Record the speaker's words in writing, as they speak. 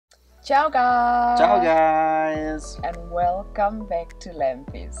Ciao guys! Ciao guys! And welcome back to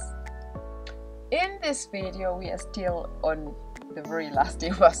Lempies. In this video we are still on the very last day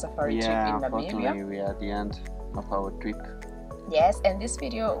of our safari trip in Namibia. Unfortunately we are at the end of our trip. Yes, and this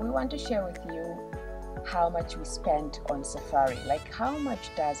video we want to share with you how much we spent on safari. Like how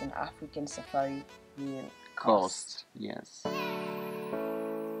much does an African safari really cost? Yes.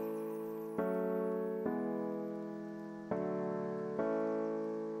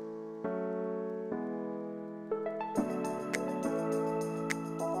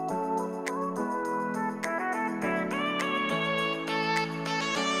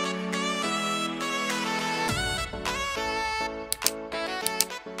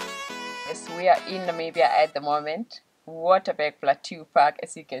 Yes, we are in Namibia at the moment. Waterberg Plateau Park,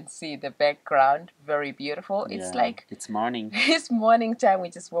 as you can see, the background, very beautiful. It's like it's morning. it's morning time. We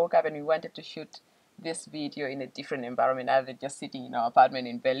just woke up and we wanted to shoot this video in a different environment other than just sitting in our apartment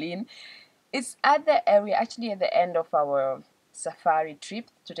in Berlin. It's at the area, actually at the end of our safari trip.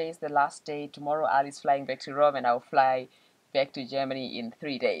 Today is the last day. Tomorrow Ali's flying back to Rome and I'll fly back to Germany in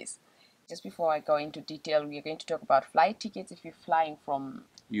 3 days. Just before I go into detail, we are going to talk about flight tickets if you're flying from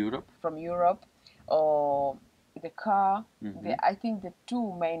Europe or the car. I think the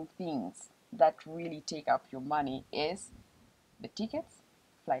two main things that really take up your money is the tickets,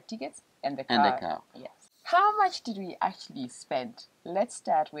 flight tickets, and the car. Yes. How much did we actually spend? Let's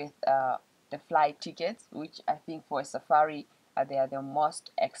start with the flight tickets, which I think for a safari they are the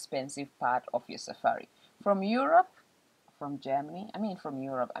most expensive part of your safari. From Europe, from Germany, from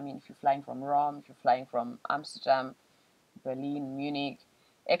Europe, if you're flying from Rome, if you're flying from Amsterdam, Berlin, Munich,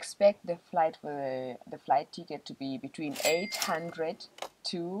 expect the flight for the flight ticket to be between 800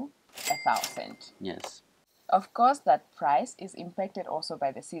 to 1,000. Yes. Of course, that price is impacted also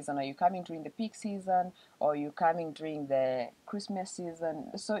by the season. Are you coming during the peak season or you coming during the Christmas season?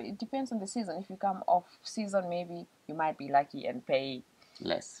 So it depends on the season. If you come off season, maybe you might be lucky and pay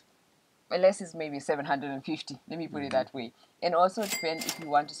less. Less is maybe 750. Let me put it that way. And also depends if you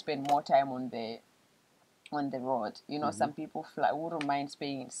want to spend more time on the road. You know, some people wouldn't mind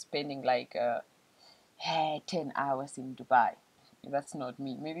spending like 10 hours in Dubai. That's not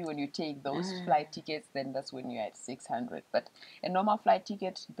me. Maybe when you take those flight tickets, then that's when you're at 600. But a normal flight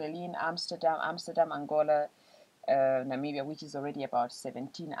ticket, Berlin, Amsterdam, Angola, Namibia, which is already about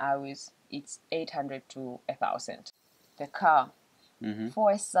 17 hours, it's 800 to 1,000. The car. For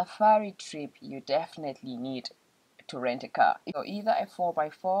a safari trip, you definitely need to rent a car. So either a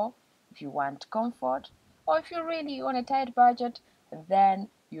 4x4 if you want comfort, or if you're really on a tight budget, then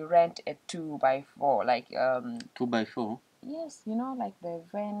you rent a 2x4, like 2x4. Yes, you know, like the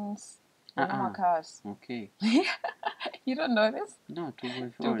vans, the normal cars. Okay. You don't know this? No,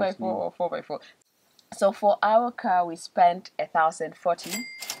 2x4. 2x4 or 4x4. So for our car, we spent 1,040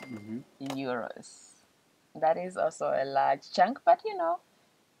 in euros. That is also a large chunk, but you know,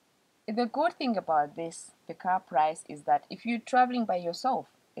 the good thing about this, the car price, is that if you're traveling by yourself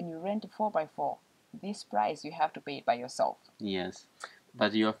and you rent a 4x4, this price you have to pay it by yourself. Yes,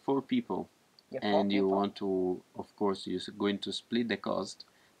 but you have 4 people, and you want to, of course, you're going to split the cost.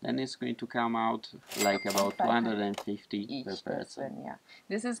 Then it's going to come out like about 250 each per person. Yeah,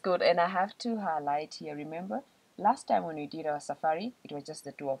 this is good, and I have to highlight here. Remember, last time when we did our safari, it was just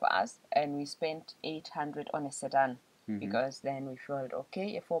the two of us, and we spent 800 on a sedan. Because then we felt,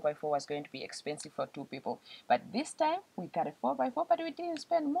 okay, a 4x4 was going to be expensive for 2 people. But this time, we got a 4x4, but we didn't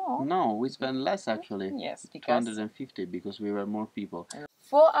spend more. No, we spent less actually. Yes, because 250 because we were more people.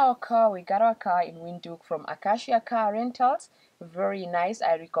 For our car, we got our car in Windhoek from Acacia Car Rentals. Very nice,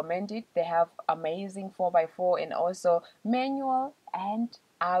 I recommend it. They have amazing 4x4 and also manual and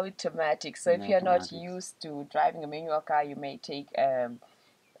automatic. So if you're not used to driving a manual car, you may take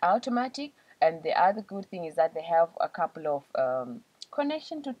automatic. And the other good thing is that they have a couple of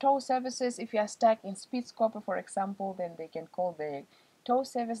connection to tow services. If you are stuck in Spitzkoppe, for example, then they can call the tow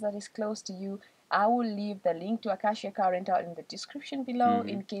service that is close to you. I will leave the link to Acacia Car Rental in the description below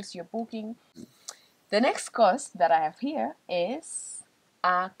in case you're booking. The next cost that I have here is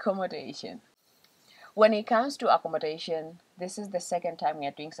accommodation. When it comes to accommodation, this is the second time we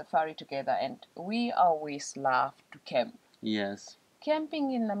are doing safari together, and we always love to camp. Yes.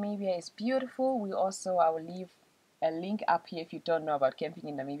 Camping in Namibia is beautiful. I will leave a link up here if you don't know about camping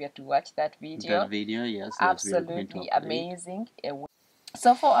in Namibia to watch that video. That video, yes. Absolutely amazing.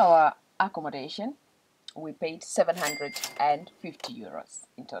 So for our accommodation, we paid 750 euros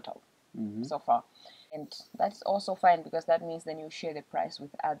in total so far. And that's also fine because that means then you share the price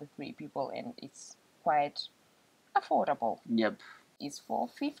with other 3 people and it's quite affordable. Yep. It's for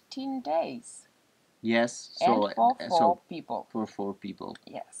 15 days. Yes. And for 4 people. For 4 people.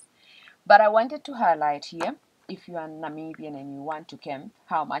 Yes. But I wanted to highlight here, if you are Namibian and you want to camp,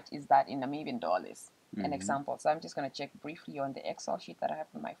 how much is that in Namibian dollars? An example. So I'm just going to check briefly on the Excel sheet that I have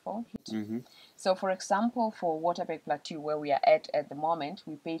on my phone. So for example, for Waterberg Plateau, where we are at the moment,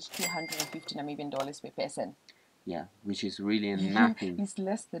 we paid 250 Namibian dollars per person. Yeah, which is really nothing. It's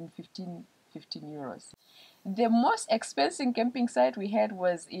less than 15 euros. The most expensive camping site we had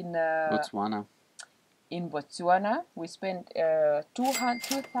was in Botswana. In Botswana, we spent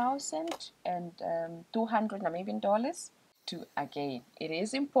 2,200 Namibian dollars. Again, it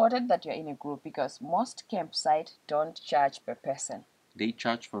is important that you're in a group because most campsites don't charge per person. They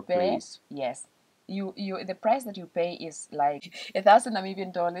charge for place. Yes. The price that you pay is like 1,000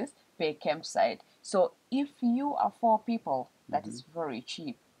 Namibian dollars per campsite. So if you are 4 people, that is very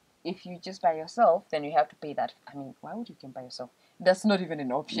cheap. If you just by yourself, then you have to pay that. I mean, why would you camp by yourself? That's not even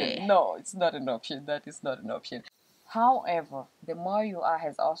an option. Yeah. No, it's not an option. That is not an option. However, the more you are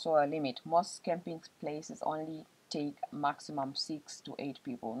has also a limit. Most camping places only take maximum 6 to 8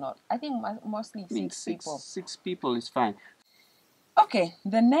 people. Not, I think mostly 6 people. 6 people is fine. Okay,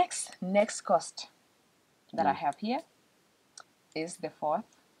 the next cost that I have here is the 4th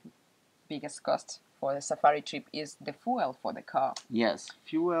biggest cost for the safari trip is the fuel for the car. Yes,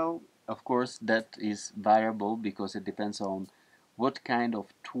 fuel, of course, that is variable because it depends on what kind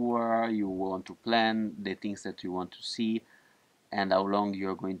of tour you want to plan, the things that you want to see, and how long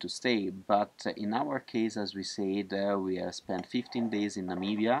you're going to stay. But in our case, as we said, we have spent 15 days in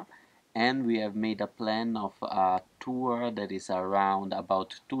Namibia, and we have made a plan of a tour that is around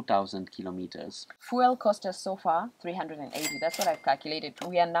about 2,000 kilometers. Fuel cost us so far 380. That's what I've calculated.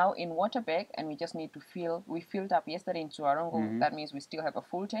 We are now in Waterberg, and we just need to fill. We filled up yesterday in Tsuarongo. That means we still have a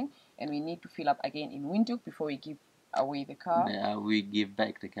full tank, and we need to fill up again in Windhoek before we give away the car. We give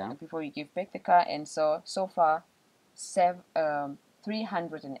back the car. Before we give back the car, and so far,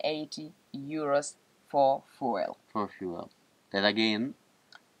 380 euros for fuel. For fuel. That again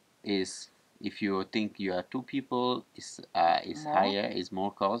is, if you think you are 2 people, is higher, is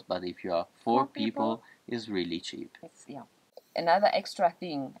more cost, but if you are 4 people, is really cheap. Yeah. Another extra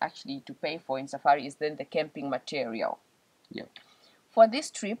thing actually to pay for in safari is then the camping material. Yep. For this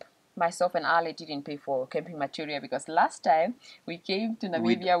trip, myself and Ali didn't pay for camping material because last time we came to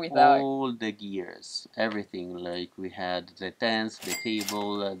Namibia with all the gears, everything, like we had the tents, the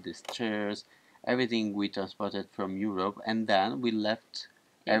table, the chairs, everything we transported from Europe, and then we left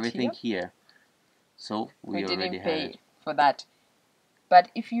everything here. So we already didn't pay had it for that. But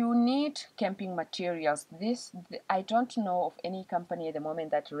if you need camping materials, I don't know of any company at the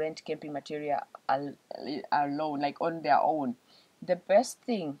moment that rent camping material alone, like on their own. The best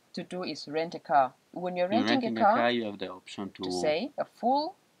thing to do is rent a car. When you're renting a car, you have the option to say a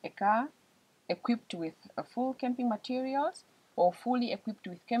car equipped with a full camping materials, or fully equipped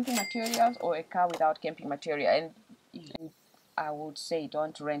with camping materials, or a car without camping material. And I would say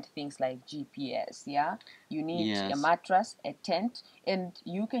don't rent things like GPS. Yeah, you need a mattress, a tent, and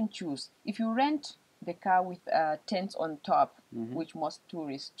you can choose. If you rent the car with tents on top, which most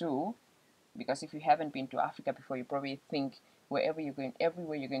tourists do, because if you haven't been to Africa before, you probably think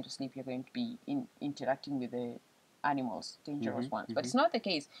everywhere you're going to sleep, you're going to be interacting with the animals, dangerous ones. But it's not the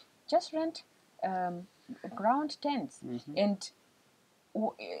case. Just rent ground tents. And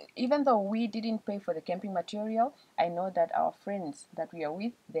even though we didn't pay for the camping material, I know that our friends that we are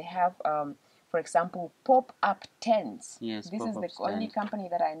with, they have, for example, pop-up tents. Yes, this is the only company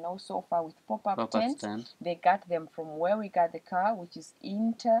that I know so far with pop-up tents. They got them from where we got the car, which is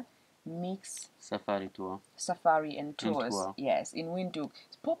Mix Safari Tour. Safari and Tours. Yes, in Windhoek.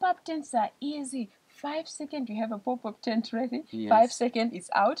 Pop-up tents are easy. 5 seconds, you have a pop-up tent ready. 5 seconds, it's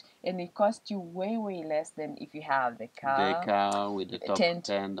out, and it costs you way less than if you have the car. The car with the top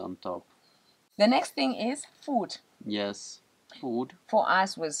tent on top. The next thing is food. Yes, food. For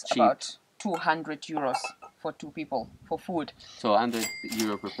us was cheap. About 200 euros for 2 people for food. So 100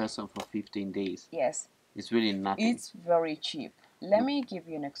 euro per person for 15 days. Yes. It's really nothing. It's very cheap. Let me give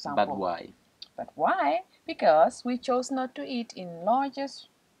you an example. But why? Because we chose not to eat in lodges,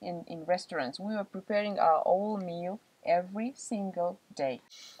 in restaurants. We were preparing our own meal every single day.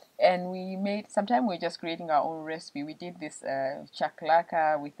 And sometimes we're just creating our own recipe. We did this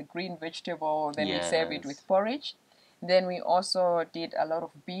chaklaka with the green vegetable, then we serve it with porridge. Then we also did a lot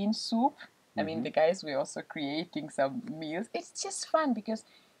of bean soup. I mean, the guys were also creating some meals. It's just fun because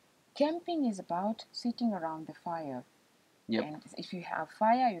camping is about sitting around the fire. Yep. And if you have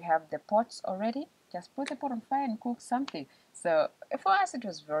fire, you have the pots already. Just put the pot on fire and cook something. So for us, it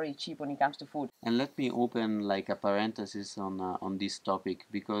was very cheap when it comes to food. And let me open like a parenthesis on this topic,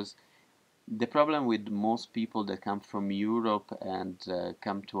 because The problem with most people that come from Europe and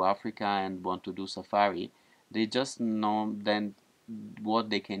come to Africa and want to do safari, they just know then what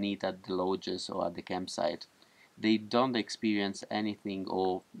they can eat at the lodges or at the campsite. They don't experience anything,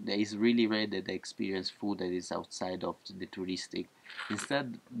 or it is really rare that they experience food that is outside of the touristic.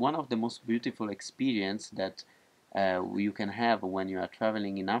 Instead, one of the most beautiful experience that you can have when you are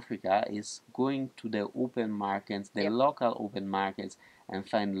traveling in Africa is going to the open markets, the Yep. local open markets, and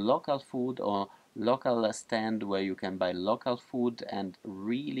find local food or local stand where you can buy local food and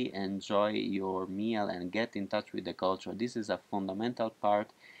really enjoy your meal and get in touch with the culture. This is a fundamental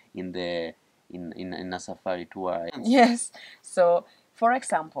part in the in a safari tour. Yes. So, for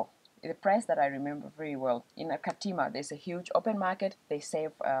example, the price that I remember very well in a Katima, there's a huge open market. They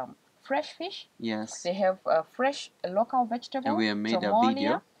serve fresh fish. Yes. They have fresh local vegetable. And we have made a chomolia.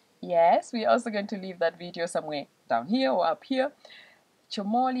 video. Yes, we're also going to leave that video somewhere down here or up here.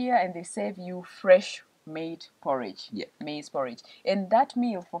 Chomolia, and they serve you fresh made porridge. Yeah. Maize porridge. And that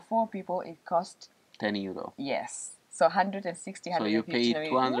meal for 4 people, it cost €10. Yes. So 160, So you pay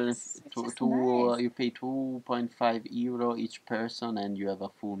 200, yes, you pay €2.5 each person, and you have a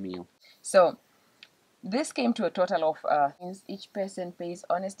full meal. So this came to a total of each person pays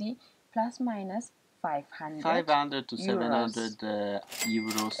honestly plus minus 500. 500 to 700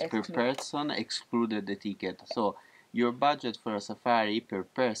 euros per person, excluded the ticket. So your budget for a safari per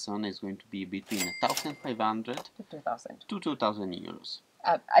person is going to be between 1,500 to 2,000 to 2,000 euros.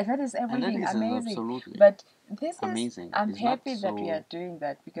 That is everything. That is amazing. Absolutely. But this amazing. I'm It's happy not that we so- are doing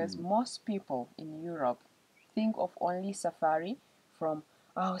that, because most people in Europe think of only safari from,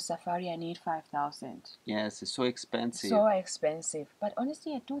 oh, safari, I need 5,000. Yes, it's so expensive. So expensive. But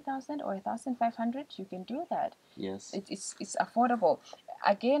honestly, at 2,000 or 1,500, you can do that. Yes. It's affordable.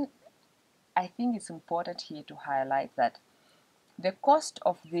 Again, I think it's important here to highlight that the cost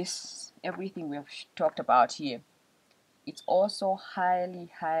of this, everything we have talked about here, it's also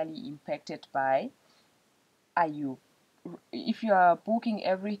highly impacted by, if you are booking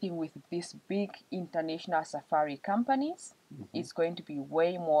everything with these big international safari companies, it's going to be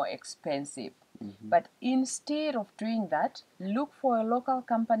way more expensive. But instead of doing that, look for a local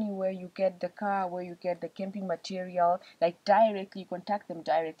company where you get the car, where you get the camping material, like directly, contact them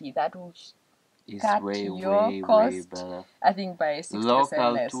directly. That will It's cut your cost, better. I think, by 60%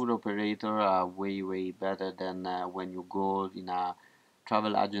 Local less. tour operator are way better than when you go in a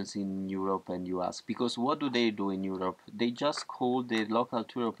travel agency in Europe and you ask. Because what do they do in Europe? They just call the local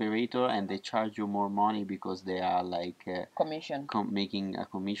tour operator and they charge you more money because they are like Commission. making a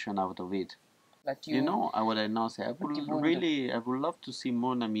commission out of it. That You know, what I now say, I Divundo. would love to see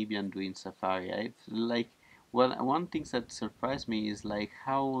more Namibian doing safari. Well, one thing that surprised me is like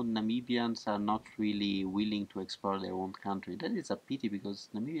how Namibians are not really willing to explore their own country. That is a pity because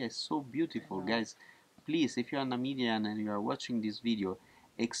Namibia is so beautiful, guys. Please, if you are Namibian and you are watching this video,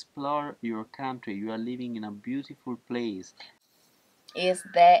 explore your country. You are living in a beautiful place. Is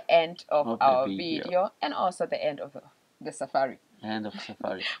the end of Of the our video. video, and also the end of the safari. End of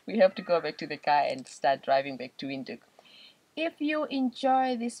safari. We have to go back to the car and start driving back to Windhoek. If you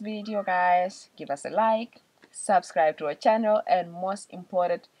enjoy this video, guys, give us a like, subscribe to our channel, and most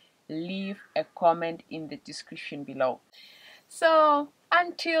important, leave a comment in the description below. So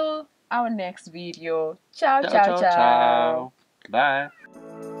until our next video, ciao. Ciao. Bye.